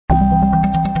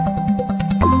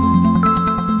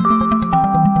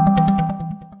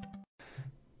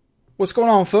What's going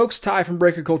on, folks? Ty from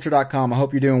BreakerCulture.com. I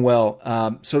hope you're doing well.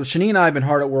 So Shani and I have been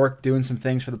hard at work doing some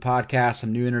things for the podcast,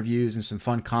 some new interviews, and some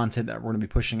fun content that we're going to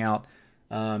be pushing out.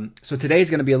 So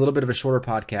today's going to be a little bit of a shorter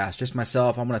podcast. Just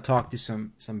myself. I'm going to talk through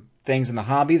some things in the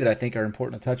hobby that I think are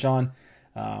important to touch on.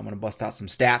 I'm going to bust out some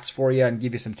stats for you and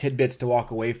give you some tidbits to walk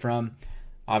away from.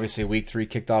 Obviously, Week 3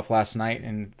 kicked off last night,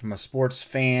 and from a sports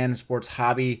fan, sports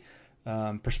hobby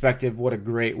perspective, what a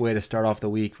great way to start off the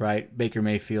week, right? Baker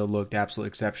Mayfield looked absolutely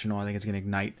exceptional. I think it's going to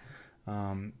ignite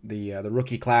the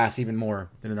rookie class even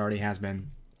more than it already has been.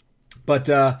 But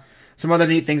some other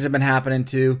neat things have been happening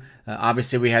too.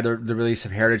 Obviously, we had the release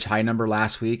of Heritage High Number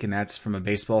last week, and that's from a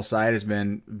baseball side has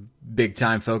been big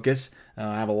time focus.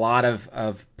 I have a lot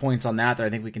of points on that I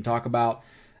think we can talk about.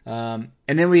 And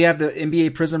then we have the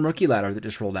NBA Prizm rookie ladder that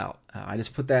just rolled out. I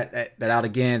just put that out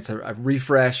again. It's a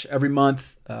refresh every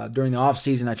month during the off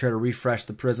season. I try to refresh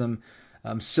the Prizm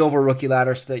silver rookie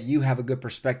ladder so that you have a good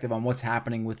perspective on what's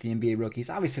happening with the NBA rookies.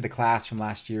 Obviously, the class from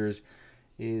last year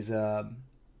is I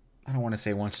don't want to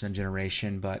say once in a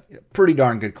generation, but a pretty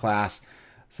darn good class.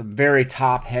 Some very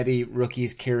top heavy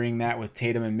rookies carrying that with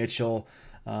Tatum and Mitchell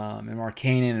and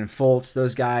Markkanen and Fultz,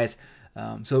 those guys.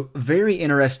 So very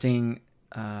interesting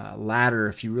ladder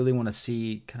if you really want to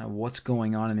see kind of what's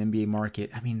going on in the NBA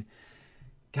market. I mean,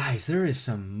 guys, there is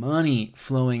some money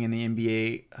flowing in the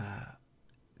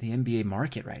NBA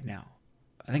market right now.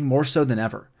 I think more so than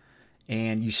ever.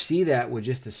 And you see that with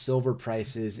just the silver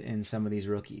prices in some of these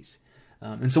rookies.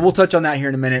 And so we'll touch on that here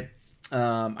in a minute.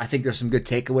 I think there's some good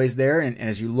takeaways there. And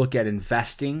as you look at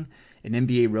investing in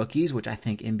NBA rookies, which I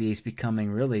think NBA is becoming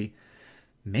really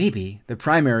maybe the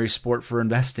primary sport for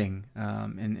investing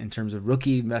in terms of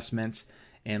rookie investments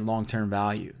and long-term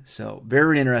value. So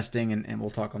very interesting, and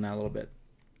we'll talk on that a little bit.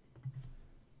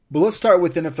 But let's start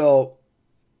with NFL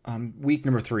week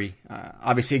number 3.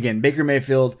 Obviously, again, Baker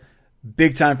Mayfield,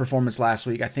 big-time performance last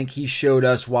week. I think he showed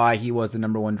us why he was the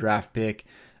number 1 draft pick.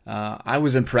 I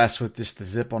was impressed with just the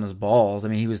zip on his balls. I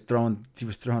mean, he was throwing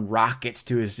rockets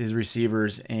to his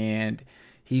receivers, and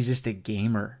he's just a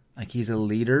gamer. Like, he's a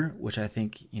leader, which I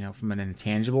think, from an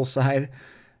intangible side,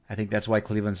 I think that's why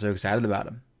Cleveland's so excited about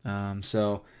him.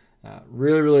 So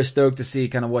really, really stoked to see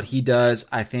kind of what he does.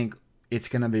 I think it's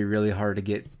going to be really hard to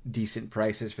get decent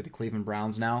prices for the Cleveland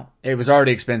Browns now. It was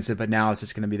already expensive, but now it's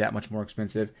just going to be that much more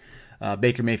expensive.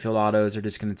 Baker Mayfield autos are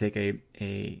just going to take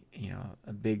a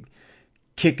big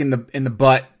kick in the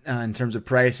butt in terms of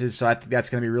prices. So I think that's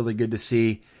going to be really good to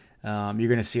see. You're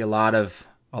going to see a lot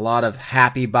of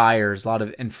happy buyers, a lot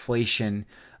of inflation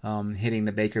hitting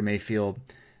the Baker Mayfield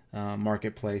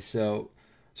marketplace. So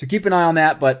keep an eye on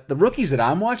that. But the rookies that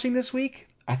I'm watching this week,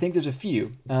 I think there's a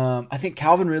few. I think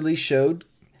Calvin Ridley showed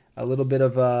a little bit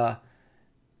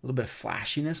of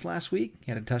flashiness last week.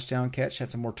 He had a touchdown catch, had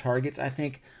some more targets. I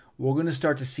think we're going to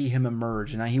start to see him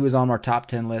emerge. And he was on our top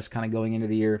 10 list kind of going into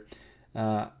the year.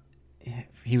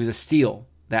 He was a steal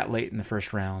that late in the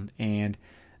first round. And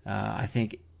I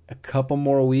think a couple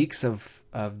more weeks of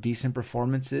decent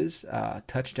performances,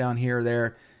 touchdown here or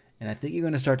there, and I think you're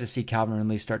going to start to see Calvin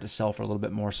Ridley start to sell for a little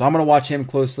bit more. So I'm going to watch him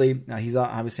closely. He's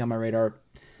obviously on my radar.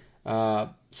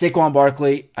 Saquon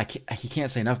Barkley, he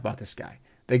can't say enough about this guy.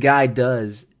 The guy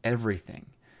does everything.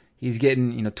 He's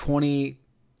getting 20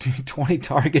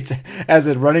 targets as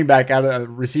a running back a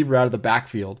receiver out of the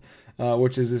backfield,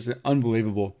 which is just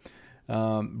unbelievable.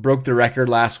 Broke the record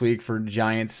last week for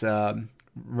Giants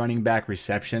running back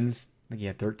receptions. I think he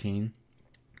had 13.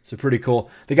 So pretty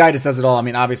cool. The guy just does it all. I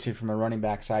mean, obviously from a running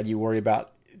back side, you worry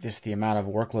about just the amount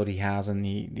of workload he has and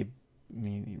the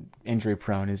injury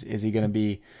prone. Is he going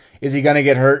to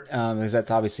get hurt? Because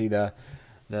that's obviously the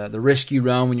risk you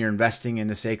run when you're investing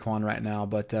into Saquon right now.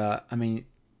 But I mean,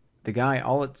 the guy,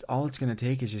 all it's going to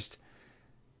take is just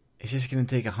going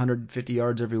to take 150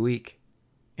 yards every week,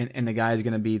 and the guy is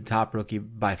going to be the top rookie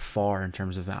by far in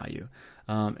terms of value.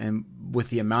 And with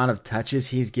the amount of touches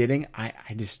he's getting, I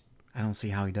don't see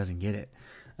how he doesn't get it.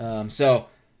 So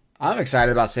I'm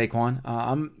excited about Saquon.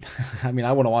 I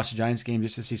want to watch the Giants game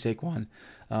just to see Saquon.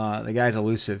 The guy's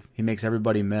elusive. He makes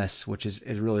everybody miss, which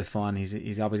is really fun.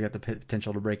 He's always got the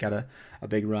potential to break out a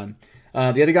big run.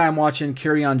 The other guy I'm watching,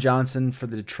 Kerryon Johnson for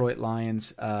the Detroit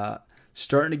Lions,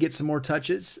 starting to get some more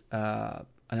touches.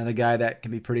 Another guy that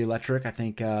can be pretty electric. I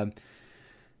think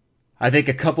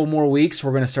a couple more weeks,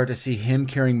 we're going to start to see him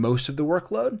carrying most of the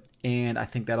workload, and I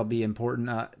think that'll be important.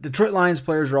 Detroit Lions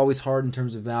players are always hard in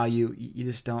terms of value. You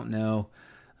just don't know.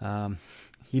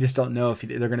 You just don't know if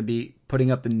they're going to be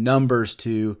putting up the numbers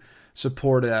to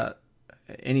support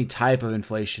any type of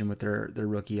inflation with their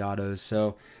rookie autos.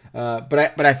 So,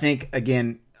 but I think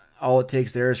again, all it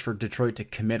takes there is for Detroit to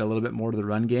commit a little bit more to the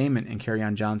run game, and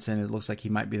Kerryon Johnson, it looks like he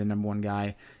might be the number one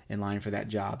guy in line for that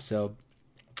job. So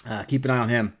keep an eye on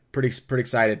him. Pretty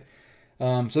excited.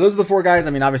 So those are the four guys.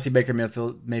 I mean, obviously Baker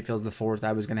Mayfield's the fourth.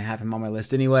 I was going to have him on my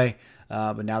list anyway,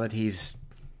 but now that he's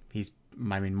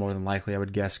more than likely, I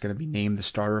would guess, going to be named the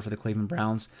starter for the Cleveland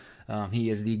Browns, he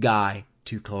is the guy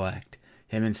to collect.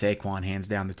 Him and Saquon, hands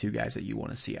down, the two guys that you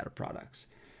want to see out of products.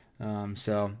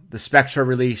 So the Spectra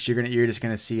release, you're just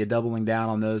going to see a doubling down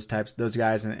on those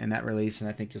guys in that release, and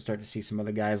I think you'll start to see some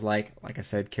other guys like I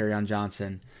said, Kerryon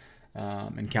Johnson,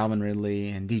 and Calvin Ridley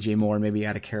and DJ Moore, maybe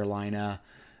out of Carolina.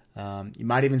 You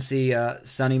might even see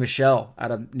Sonny Michel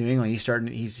out of New England.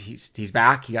 He's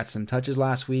back. He got some touches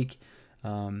last week.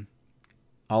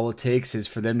 All it takes is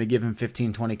for them to give him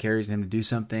 15, 20 carries and him to do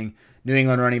something. New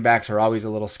England running backs are always a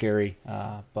little scary,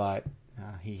 but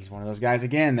he's one of those guys,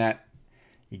 again, that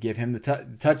you give him the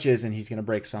touches and he's going to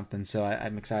break something. So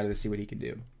I'm excited to see what he can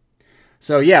do.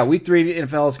 So, yeah, Week 3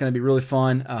 NFL is going to be really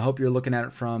fun. I hope you're looking at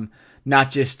it from not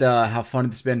just how fun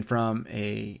it's been from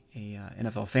a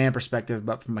NFL fan perspective,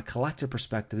 but from a collective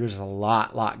perspective. There's a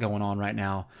lot going on right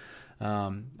now.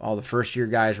 All the first-year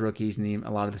guys, rookies, and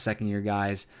a lot of the second-year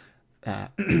guys.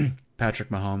 Patrick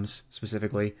Mahomes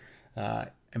specifically.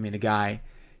 The guy,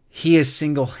 he has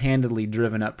single-handedly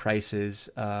driven up prices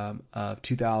of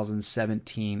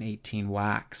 2017-18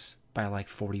 wax by like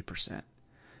 40%.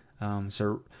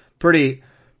 So pretty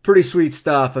sweet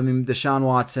stuff. I mean, Deshaun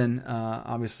Watson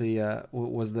obviously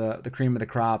was the cream of the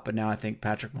crop, but now I think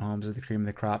Patrick Mahomes is the cream of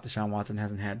the crop. Deshaun Watson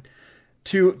hasn't had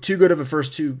too good of a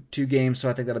first two games, so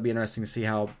I think that'll be interesting to see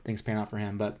how things pan out for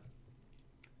him. But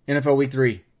NFL Week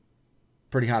 3.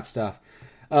 Pretty hot stuff.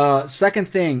 Second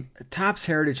thing, Topps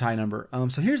Heritage High Number.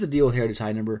 So here's the deal with Heritage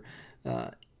High Number.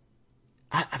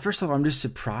 First of all, I'm just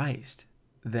surprised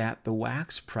that the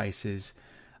wax prices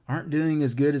aren't doing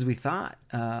as good as we thought.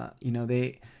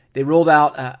 They rolled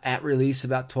out at release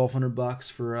about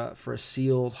 $1,200 for a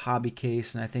sealed hobby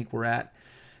case, and I think we're at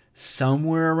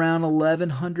somewhere around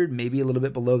 $1,100, maybe a little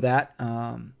bit below that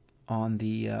on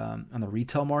the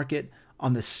retail market.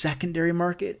 On the secondary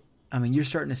market, I mean, you're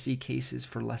starting to see cases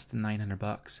for less than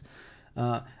 $900.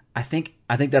 I think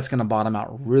that's going to bottom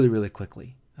out really, really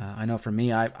quickly. I know for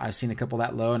me, I've seen a couple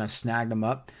that low and I've snagged them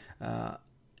up.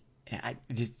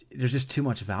 There's just too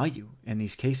much value in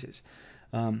these cases.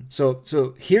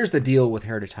 So here's the deal with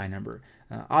Heritage High Number.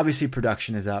 Obviously,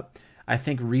 production is up. I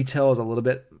think retail is a little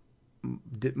bit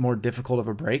more difficult of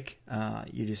a break.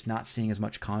 You're just not seeing as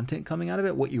much content coming out of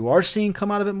it. What you are seeing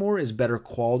come out of it more is better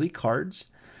quality cards.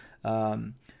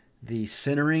 The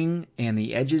centering and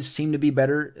the edges seem to be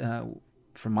better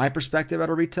from my perspective out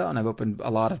of retail, and I've opened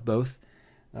a lot of both.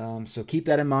 So keep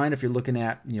that in mind if you're looking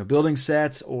at building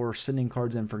sets or sending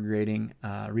cards in for grading.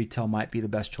 Retail might be the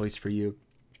best choice for you.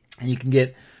 And you can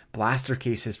get blaster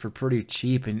cases for pretty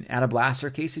cheap. And out of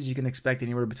blaster cases, you can expect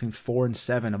anywhere between 4 and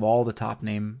 7 of all the top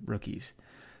name rookies.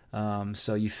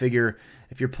 So you figure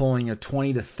if you're pulling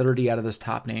 20 to 30 out of those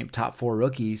top 4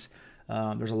 rookies,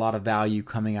 there's a lot of value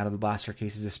coming out of the blaster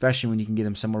cases, especially when you can get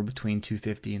them somewhere between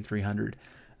 $250 and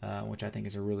 $300, which I think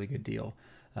is a really good deal.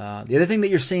 The other thing that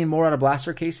you're seeing more out of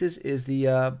blaster cases is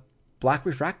the black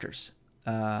refractors.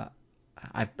 I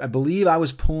believe I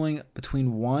was pulling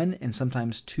between 1 and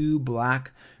sometimes 2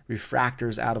 black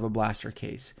refractors out of a blaster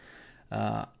case.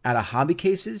 Out of hobby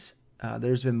cases,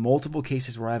 there's been multiple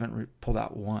cases where I haven't pulled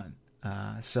out 1.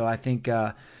 So I think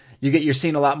you're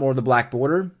seeing a lot more of the black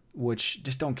border, which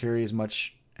just don't carry as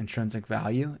much intrinsic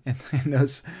value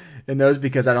in those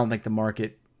because I don't think the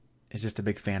market is just a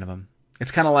big fan of them.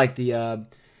 It's kind of like the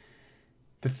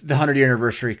 100-year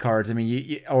anniversary cards. I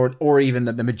mean, or even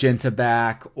the magenta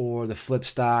back or the flip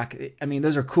stock. I mean,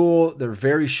 those are cool. They're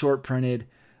very short printed,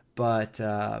 but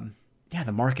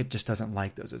the market just doesn't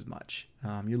like those as much.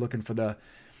 You're looking for the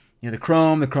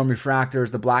chrome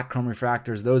refractors, the black chrome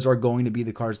refractors. Those are going to be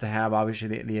the cards to have.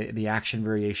 Obviously, the action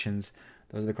variations.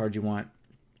 Those are the cards you want.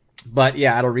 But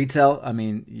yeah, out of retail, I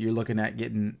mean, you're looking at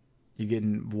getting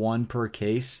 1 per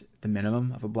case, the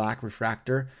minimum of a black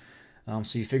refractor.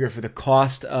 So you figure for the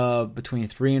cost of between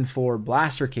 3 and 4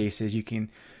 blaster cases, you can,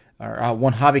 or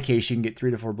 1 hobby case, you can get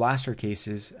 3 to 4 blaster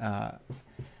cases.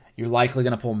 You're likely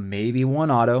going to pull maybe 1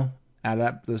 auto out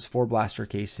of those 4 blaster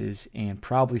cases, and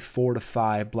probably 4 to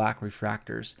 5 black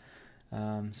refractors.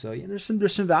 So yeah, there's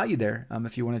some value there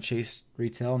if you want to chase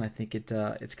retail, and I think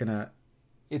it's gonna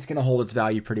hold its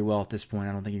value pretty well at this point.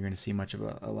 I don't think you're going to see much of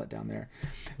a letdown there.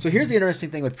 So here's the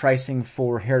interesting thing with pricing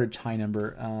for Heritage High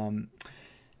Number.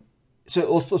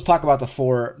 So let's talk about the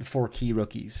four key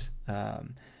rookies.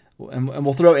 and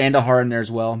we'll throw Andahar in there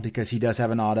as well because he does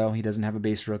have an auto. He doesn't have a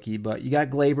base rookie, but you got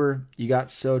Glaber, you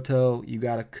got Soto, you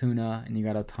got Acuna, and you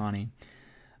got Ohtani.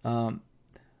 Ohtani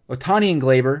and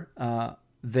Glaber,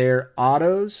 their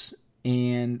autos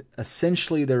and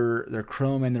essentially their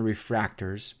chrome and their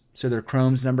refractors. So their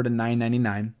chrome's numbered to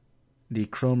 999. The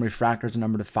chrome refractors are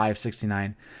numbered to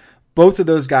 569. Both of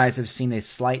those guys have seen a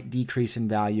slight decrease in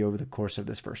value over the course of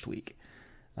this first week.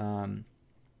 The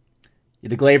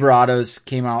Glaber autos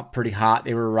came out pretty hot.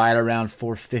 They were right around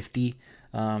 450.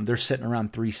 They're sitting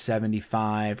around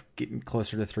 375, getting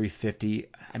closer to 350.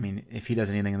 I mean, if he does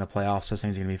anything in the playoffs, those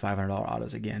things are going to be $500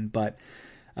 autos again. But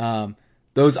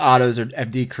those autos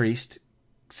have decreased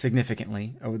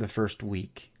significantly over the first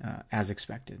week, as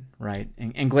expected, right?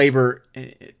 And Glaber,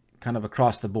 kind of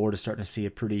across the board, is starting to see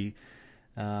a pretty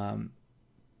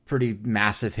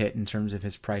massive hit in terms of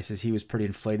his prices. He was pretty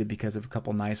inflated because of a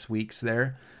couple nice weeks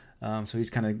there. So he's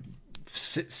kind of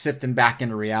sifting back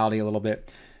into reality a little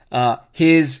bit.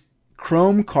 His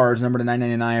Chrome cards, numbered to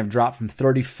 999, have dropped from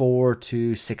 34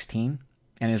 to 16,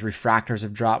 and his refractors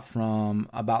have dropped from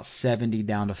about 70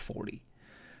 down to 40.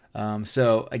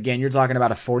 So again, you're talking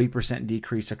about a 40%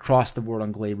 decrease across the board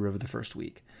on Glaber over the first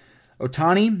week.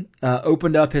 Ohtani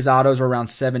opened up his autos around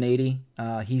 780.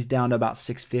 He's down to about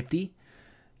 650.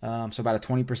 So about a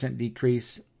 20%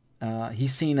 decrease.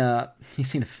 He's seen a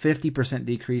 50%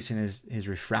 decrease in his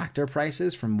refractor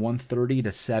prices from 130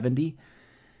 to 70.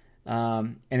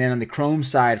 And then on the chrome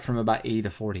side from about 80 to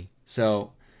 40.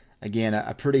 So again,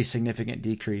 a pretty significant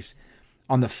decrease.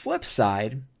 On the flip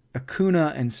side,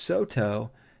 Acuna and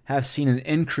Soto have seen an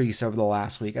increase over the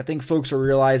last week. I think folks are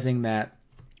realizing that,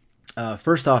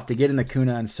 first off, to get an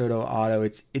Acuna and Soto auto,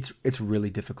 it's really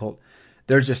difficult.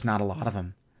 There's just not a lot of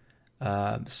them.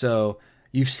 So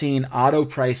you've seen auto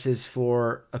prices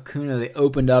for Acuna. They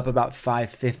opened up about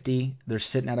 550. They're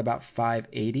sitting at about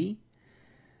 580.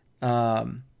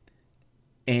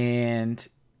 And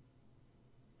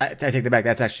I take that back.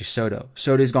 That's actually Soto.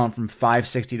 Soto's gone from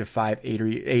 560 to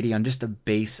 580 on just the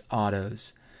base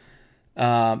autos.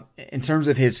 In terms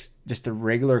of just the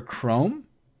regular chrome,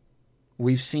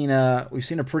 we've seen a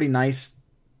pretty nice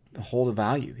hold of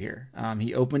value here.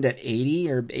 He opened at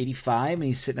 80 or 85, and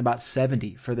he's sitting about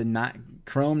 70 for the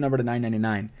chrome, number to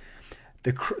 999.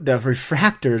 The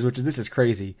refractors, this is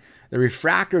crazy. The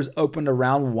refractors opened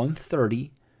around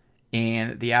 130,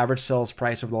 and the average sales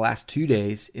price over the last 2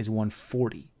 days is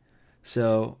 140.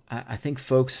 So I think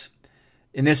folks,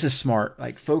 and this is smart,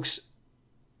 like folks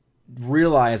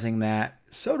realizing that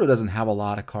Soto doesn't have a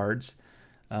lot of cards,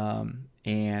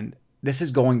 and this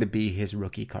is going to be his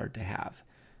rookie card to have.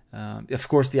 Of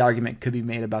course, the argument could be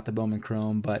made about the Bowman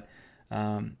Chrome, but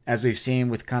as we've seen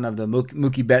with kind of the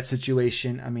Mookie Betts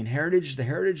situation, I mean, the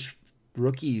Heritage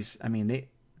rookies, I mean,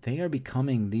 they are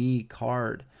becoming the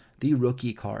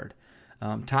rookie card.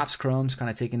 Topps Chrome's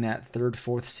kind of taking that third,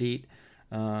 fourth seat.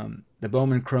 The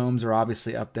Bowman Chromes are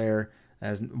obviously up there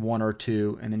as 1 or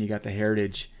 2, and then you got the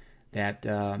Heritage that,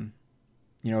 over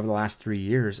the last 3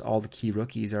 years, all the key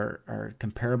rookies are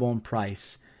comparable in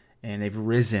price, and they've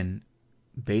risen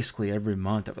basically every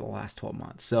month over the last 12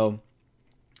 months. So,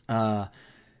 and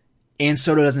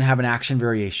Soto doesn't have an action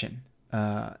variation.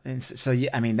 And so, yeah,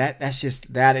 I mean, that's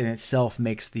just, that in itself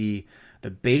makes the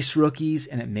base rookies,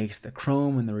 and it makes the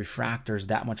chrome and the refractors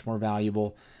that much more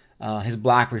valuable. His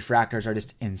black refractors are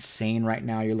just insane right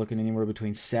now. You're looking anywhere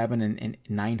between $700 and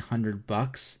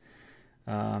 $900.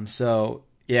 So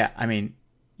yeah, I mean,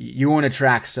 you want to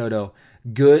track Soto,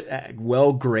 good,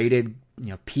 well graded,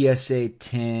 PSA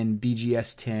 10,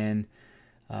 BGS 10.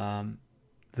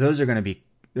 Those are going to be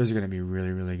really,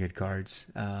 really good cards.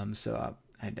 So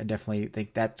I definitely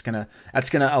think that's gonna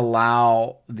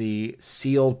allow the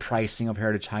sealed pricing of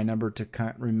Heritage High Number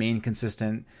to remain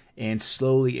consistent and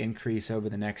slowly increase over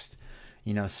the next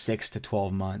 6 to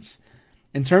 12 months.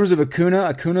 In terms of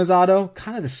Acuna's auto,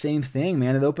 kind of the same thing,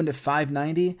 man. It opened at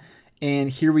 590, and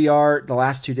here we are. The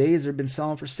last 2 days they've been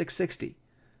selling for 660.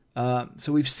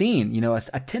 So we've seen a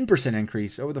 10%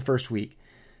 increase over the first week.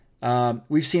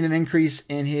 We've seen an increase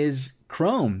in his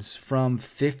chromes from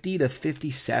 50 to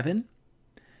 57.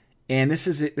 And this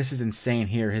is insane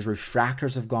here. His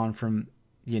refractors have gone from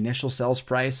the initial sales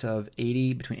price of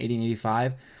between 80 and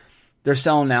 85. They're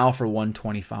selling now for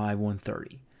 125,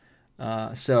 130.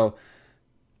 So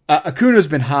Acuna's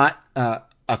been hot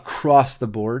across the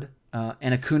board.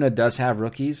 And Acuna does have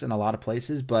rookies in a lot of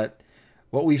places. But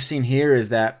what we've seen here is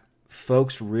that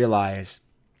folks realize,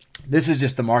 this is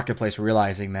just the marketplace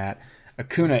realizing that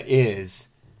Acuna is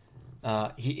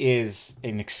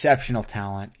an exceptional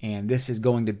talent, and this is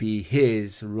going to be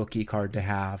his rookie card to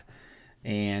have.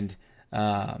 And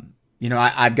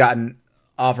I've gotten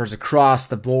offers across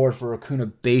the board for Acuna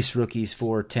base rookies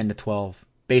for 10 to 12,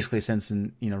 basically since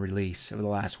release over the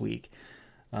last week.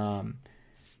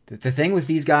 The thing with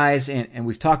these guys, and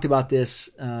we've talked about this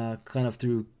kind of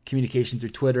through communication through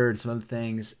Twitter and some other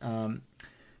things,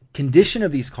 condition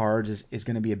of these cards is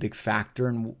going to be a big factor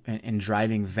in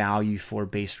driving value for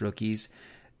base rookies.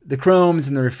 The chromes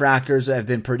and the refractors have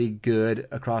been pretty good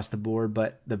across the board,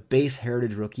 but the base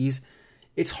heritage rookies,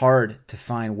 it's hard to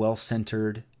find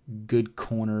well-centered, good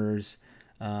corners,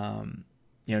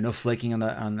 no flaking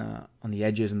on the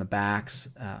edges and the backs.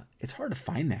 It's hard to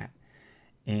find that.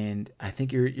 And I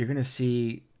think you're going to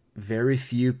see very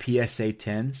few PSA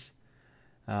 10s,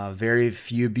 very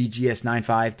few BGS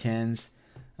 9.5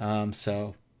 10s.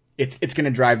 So it's going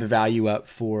to drive the value up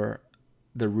for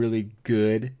the really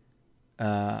good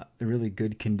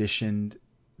conditioned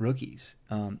rookies.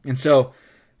 And so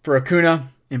for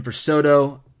Acuna and for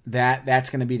Soto, that's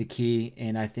going to be the key.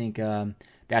 And I think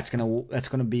that's going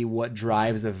to be what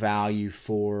drives the value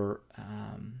for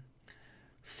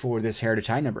this heritage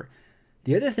high number.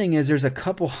 The other thing is there's a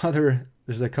couple other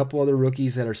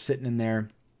rookies that are sitting in there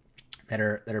that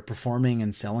are performing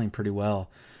and selling pretty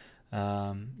well.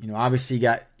 Obviously you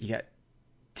got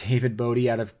David Bodie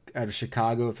out of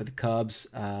Chicago for the Cubs.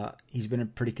 He's been a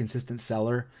pretty consistent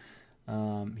seller.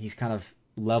 He's kind of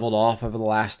leveled off over the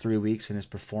last 3 weeks in his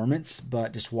performance,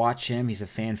 but just watch him. He's a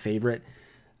fan favorite.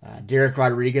 Derek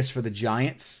Rodriguez for the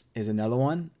Giants is another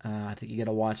one. I think you got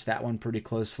to watch that one pretty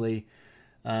closely.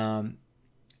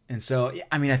 And so,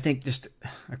 I think just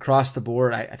across the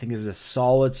board, I think this is a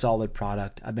solid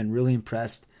product. I've been really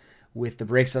impressed with the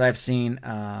breaks that I've seen.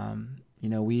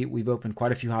 We've opened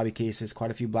quite a few hobby cases, quite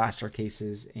a few blaster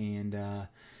cases, and I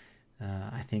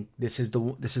think this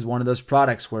is one of those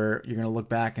products where you're going to look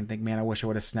back and think, man, I wish I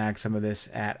would have snagged some of this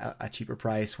at a cheaper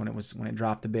price when it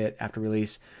dropped a bit after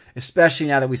release. Especially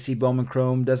now that we see Bowman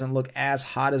Chrome doesn't look as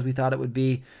hot as we thought it would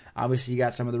be. Obviously, you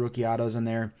got some of the rookie autos in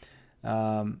there,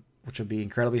 which will be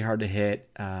incredibly hard to hit.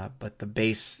 But the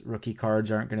base rookie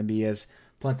cards aren't going to be as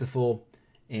plentiful,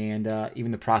 and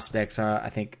even the prospects. I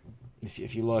think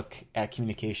if you look at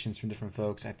communications from different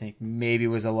folks, I think maybe it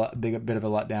was a bit of a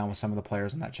letdown with some of the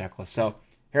players on that checklist. So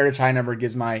Heritage High Number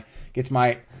gets my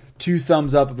 2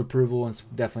 thumbs up of approval, and it's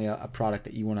definitely a product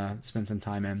that you want to spend some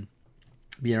time in.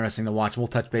 Be interesting to watch. We'll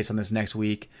touch base on this next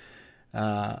week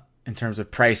in terms of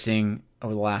pricing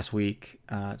over the last week,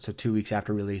 so 2 weeks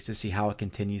after release, to see how it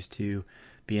continues to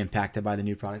be impacted by the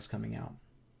new products coming out.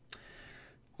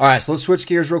 All right, so let's switch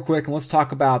gears real quick and let's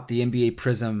talk about the NBA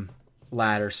Prizm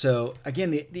ladder. So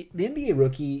again, the NBA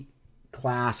rookie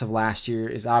class of last year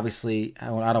is obviously, I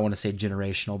don't want to say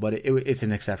generational, but it's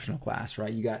an exceptional class,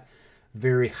 right? You got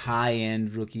very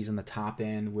high-end rookies on the top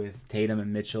end with Tatum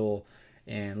and Mitchell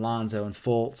and Lonzo and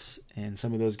Fultz and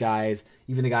some of those guys,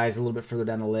 even the guys a little bit further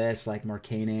down the list like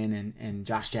Markkanen and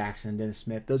Josh Jackson, Dennis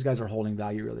Smith. Those guys are holding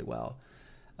value really well.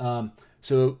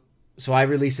 So I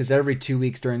release this every 2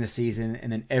 weeks during the season,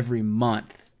 and then every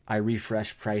month I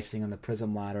refresh pricing on the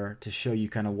Prizm ladder to show you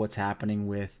kind of what's happening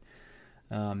with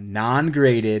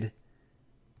non-graded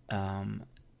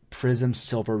Prizm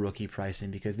Silver rookie pricing,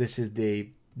 because this is the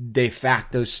de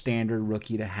facto standard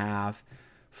rookie to have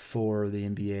for the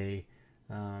NBA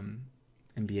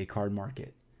card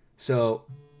market. So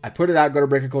I put it out. Go to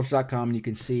breakerculture.com and you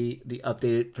can see the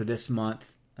update for this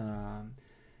month.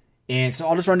 And so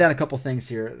I'll just run down a couple things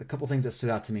here, a couple things that stood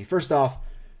out to me. First off,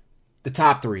 the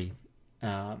top 3.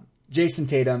 Jason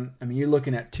Tatum, you're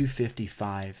looking at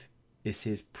 $255 is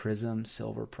his Prizm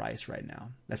Silver price right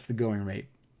now. That's the going rate.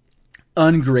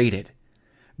 Ungraded.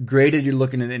 Graded, you're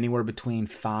looking at anywhere between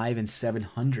 $500 and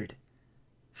 $700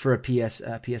 for a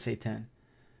PSA 10.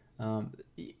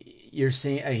 You're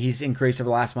seeing he's increased over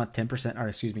the last month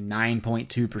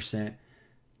 9.2%.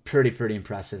 Pretty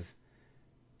impressive.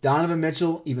 Donovan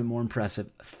Mitchell, even more impressive.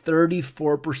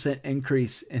 34%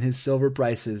 increase in his silver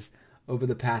prices over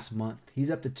the past month.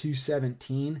 He's up to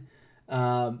 $217.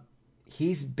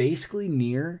 He's basically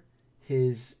near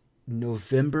his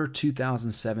November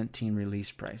 2017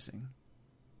 release pricing.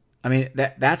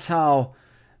 That's how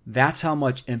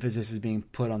much emphasis is being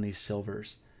put on these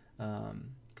silvers.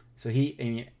 So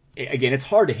again, it's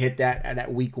hard to hit that at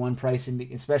that week 1 pricing,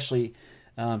 especially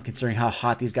considering how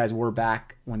hot these guys were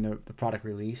back when the product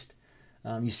released.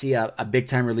 You see a big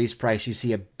time release price. You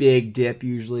see a big dip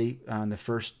usually on the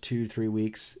first 2-3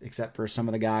 weeks, except for some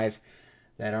of the guys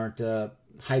that aren't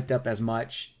hyped up as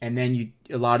much. And then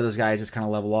a lot of those guys just kind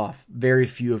of level off. Very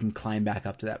few of them climb back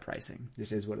up to that pricing.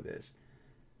 This is what it is.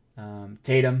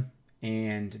 Tatum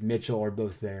and Mitchell are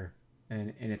both there,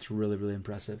 and it's really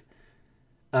impressive.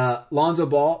 Lonzo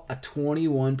Ball, a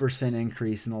 21%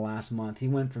 increase in the last month. He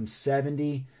went from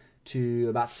 70 to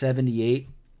about 78,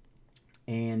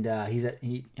 and I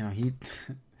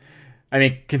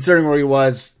mean, considering where he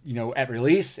was, at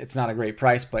release, it's not a great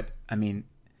price, but I mean,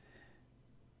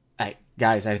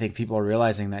 guys, I think people are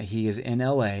realizing that he is in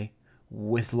LA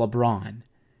with LeBron,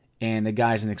 and the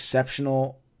guy's an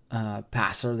exceptional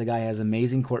passer. The guy has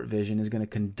amazing court vision, is going to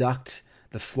conduct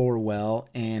the floor well,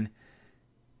 and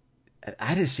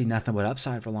I just see nothing but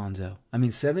upside for Lonzo. I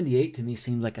mean, 78 to me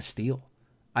seems like a steal.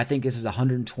 I think this is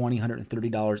 $120,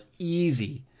 $130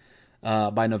 easy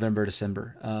by November,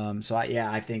 December.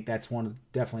 I think that's one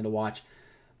definitely to watch.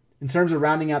 In terms of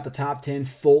rounding out the top 10,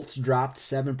 Fultz dropped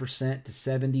 7% to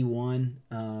 71.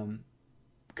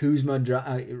 Kuzma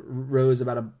rose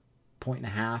about a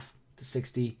 1.5 to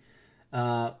 60.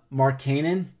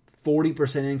 Markkanen,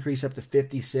 40% increase up to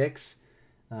 56.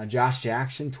 Josh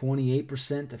Jackson,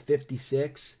 28% to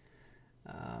 56.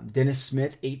 Dennis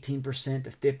Smith, 18%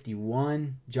 to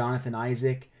 51. Jonathan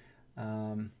Isaac,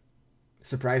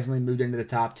 surprisingly moved into the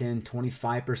top 10,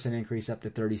 25% increase up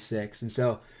to 36. And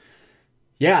so,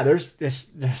 yeah, there's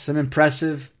some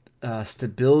impressive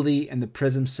stability in the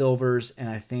Prizm silvers, and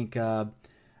I think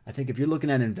if you're looking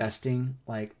at investing,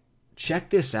 like, check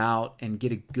this out and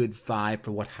get a good vibe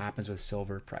for what happens with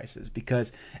silver prices,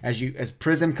 because as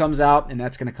Prizm comes out, and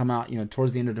that's going to come out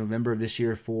towards the end of November of this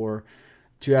year for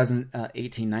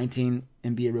 2018-19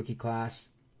 NBA rookie class,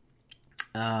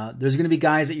 there's going to be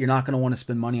guys that you're not going to want to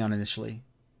spend money on initially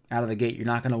out of the gate. You're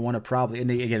not going to want to probably, and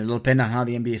again, it'll depend on how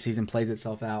the NBA season plays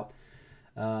itself out.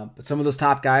 But some of those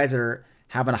top guys that are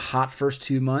having a hot first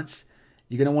 2 months,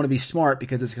 you're going to want to be smart,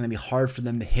 because it's going to be hard for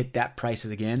them to hit that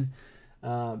prices again.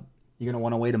 You're going to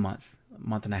want to wait a month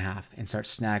and a half, and start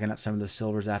snagging up some of the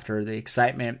silvers after the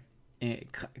excitement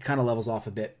kind of levels off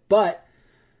a bit. But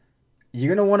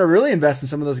you're going to want to really invest in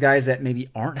some of those guys that maybe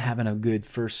aren't having a good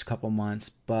first couple months,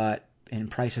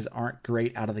 and prices aren't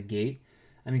great out of the gate.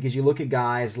 I mean, because you look at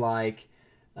guys like,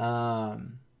 let's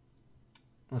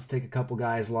take a couple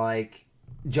guys like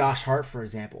Josh Hart, for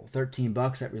example.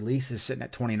 $13 at release is sitting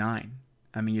at 29.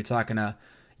 I mean, you're talking a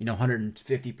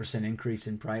 150% increase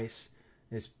in price.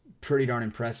 It's pretty darn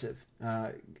impressive.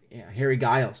 Harry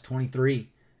Giles, 23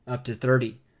 up to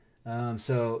 30.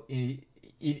 So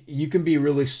you can be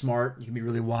really smart. You can be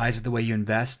really wise with the way you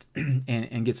invest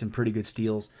and get some pretty good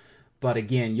steals. But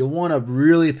again, you'll want to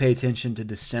really pay attention to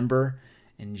December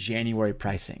and January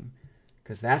pricing,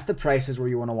 because that's the prices where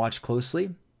you want to watch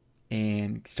closely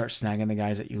and start snagging the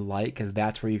guys that you like, because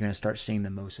that's where you're going to start seeing the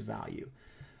most value.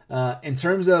 In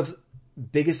terms of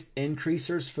biggest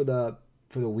increasers for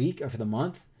the week or for the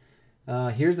month,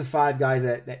 here's the 5 guys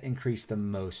that increased the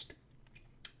most.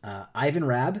 Ivan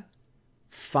Rabb,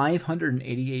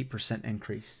 588%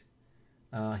 increase.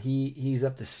 He's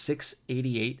up to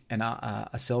 688 and a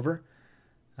silver.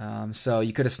 So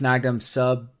you could have snagged him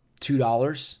sub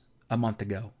 $2 a month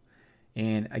ago.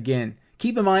 And again,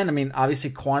 keep in mind, I mean,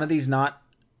 obviously quantity's not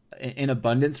in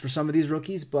abundance for some of these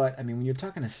rookies, but I mean, when you're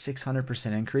talking a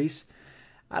 600% increase,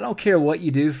 I don't care what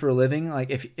you do for a living. Like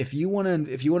if you want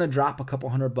to drop a couple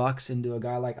 $100 into a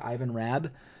guy like Ivan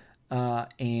Rabb, or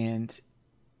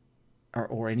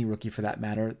any rookie for that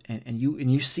matter, and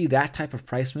you see that type of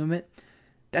price movement,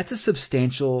 that's a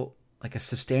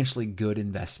substantially good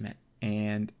investment,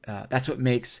 and that's what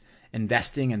makes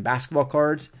investing in basketball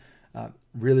cards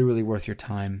really, really worth your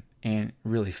time and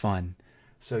really fun.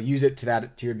 So use it to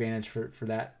your advantage for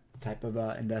that type of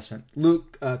investment.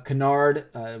 Luke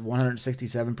Kennard,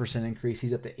 167% increase.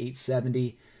 He's up to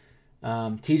 870.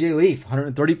 TJ Leaf,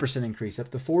 130% increase,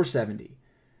 up to 470.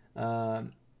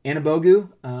 Anabogu,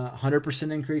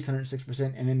 100% increase,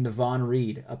 106%. And then Devon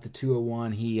Reed, up to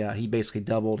 201. He basically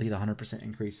doubled. He had a 100%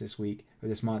 increase this week or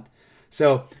this month.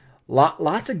 So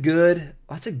lots of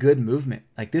good movement.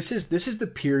 Like this is the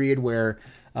period where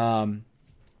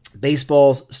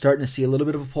baseball's starting to see a little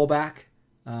bit of a pullback.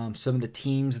 Some of the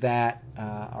teams that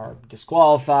are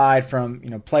disqualified from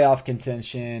playoff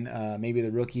contention, maybe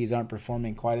the rookies aren't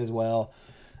performing quite as well.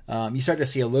 You start to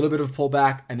see a little bit of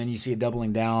pullback, and then you see a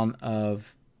doubling down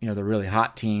of the really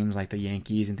hot teams like the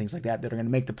Yankees and things like that that are going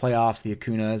to make the playoffs, the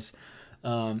Acunas,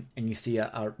 and you see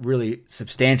a really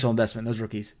substantial investment in those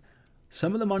rookies.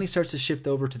 Some of the money starts to shift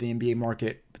over to the NBA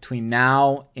market between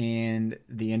now and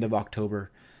the end of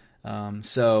October.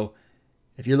 So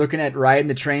if you're looking at riding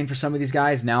the train for some of these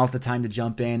guys, now's the time to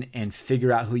jump in and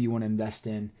figure out who you want to invest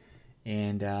in,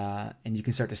 and you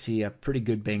can start to see a pretty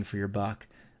good bang for your buck.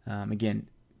 Again,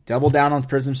 double down on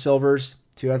Prizm silvers.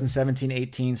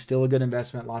 2017-18, still a good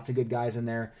investment. Lots of good guys in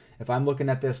there. If I'm looking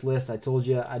at this list, I told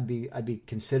you I'd be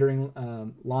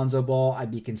considering Lonzo Ball.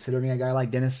 I'd be considering a guy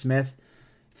like Dennis Smith.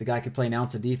 If the guy could play an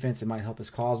ounce of defense, it might help his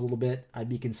cause a little bit. I'd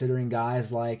be considering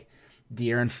guys like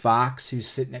De'Aaron Fox, who's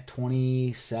sitting at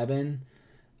 27.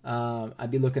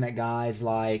 I'd be looking at guys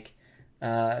like,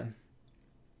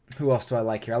 who else do I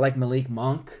like here? I like Malik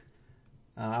Monk.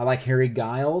 I like Harry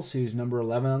Giles, who's number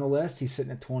 11 on the list. He's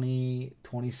sitting at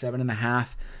 27 and a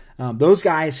half. Those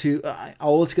guys who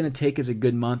all it's going to take is a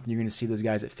good month, and you're going to see those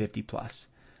guys at 50 plus.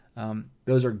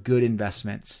 Those are good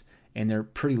investments, and they're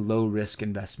pretty low risk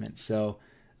investments. So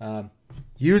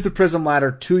use the Prizm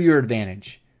ladder to your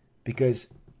advantage, because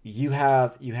you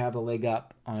have a leg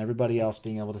up on everybody else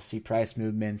being able to see price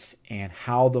movements and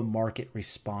how the market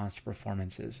responds to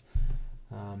performances.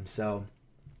 So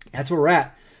that's where we're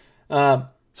at.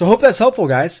 So hope that's helpful,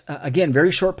 guys. Again,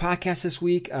 very short podcast this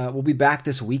week. We'll be back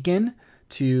this weekend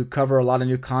to cover a lot of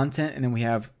new content. And then we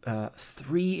have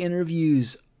 3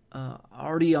 interviews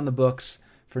already on the books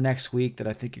for next week that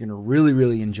I think you're going to really,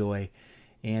 really enjoy.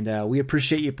 And we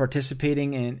appreciate you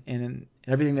participating in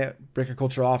everything that Breaker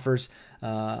Culture offers.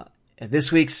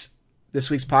 This week's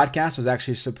podcast was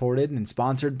actually supported and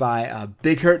sponsored by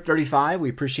Big Hurt 35. We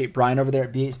appreciate Brian over there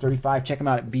at BH35. Check him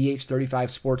out at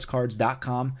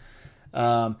bh35sportscards.com.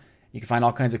 You can find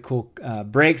all kinds of cool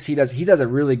breaks. He does a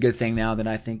really good thing now that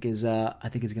I think is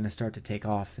going to start to take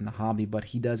off in the hobby. But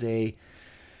he does a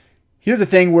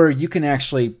thing where you can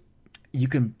actually you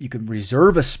can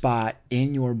reserve a spot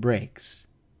in your breaks,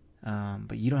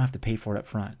 but you don't have to pay for it up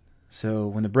front. So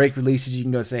when the break releases, you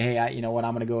can go say, hey, you know what,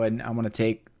 I'm going to go ahead and I'm going to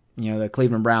take the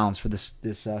Cleveland Browns for this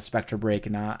Spectra break,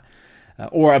 and not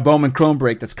or a Bowman Chrome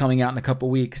break that's coming out in a couple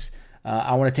weeks.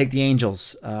 I want to take the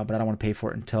Angels, but I don't want to pay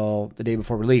for it until the day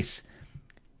before release.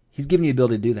 He's giving you the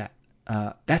ability to do that.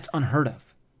 That's unheard of.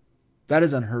 That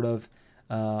is unheard of.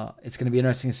 It's going to be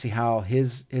interesting to see how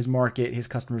his market, his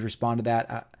customers respond to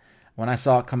that. When I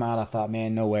saw it come out, I thought,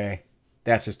 man, no way.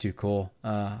 That's just too cool.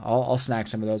 I'll snag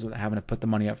some of those without having to put the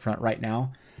money up front right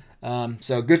now.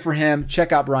 So good for him.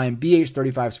 Check out Brian,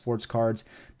 BH35 Sports Cards.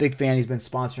 Big fan. He's been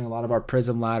sponsoring a lot of our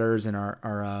Prizm ladders and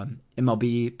our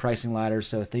MLB pricing ladders.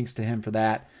 So thanks to him for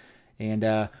that.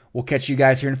 And we'll catch you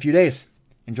guys here in a few days.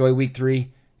 Enjoy week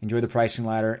 3. Enjoy the pricing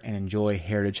ladder, and enjoy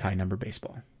Heritage High Number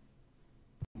Baseball.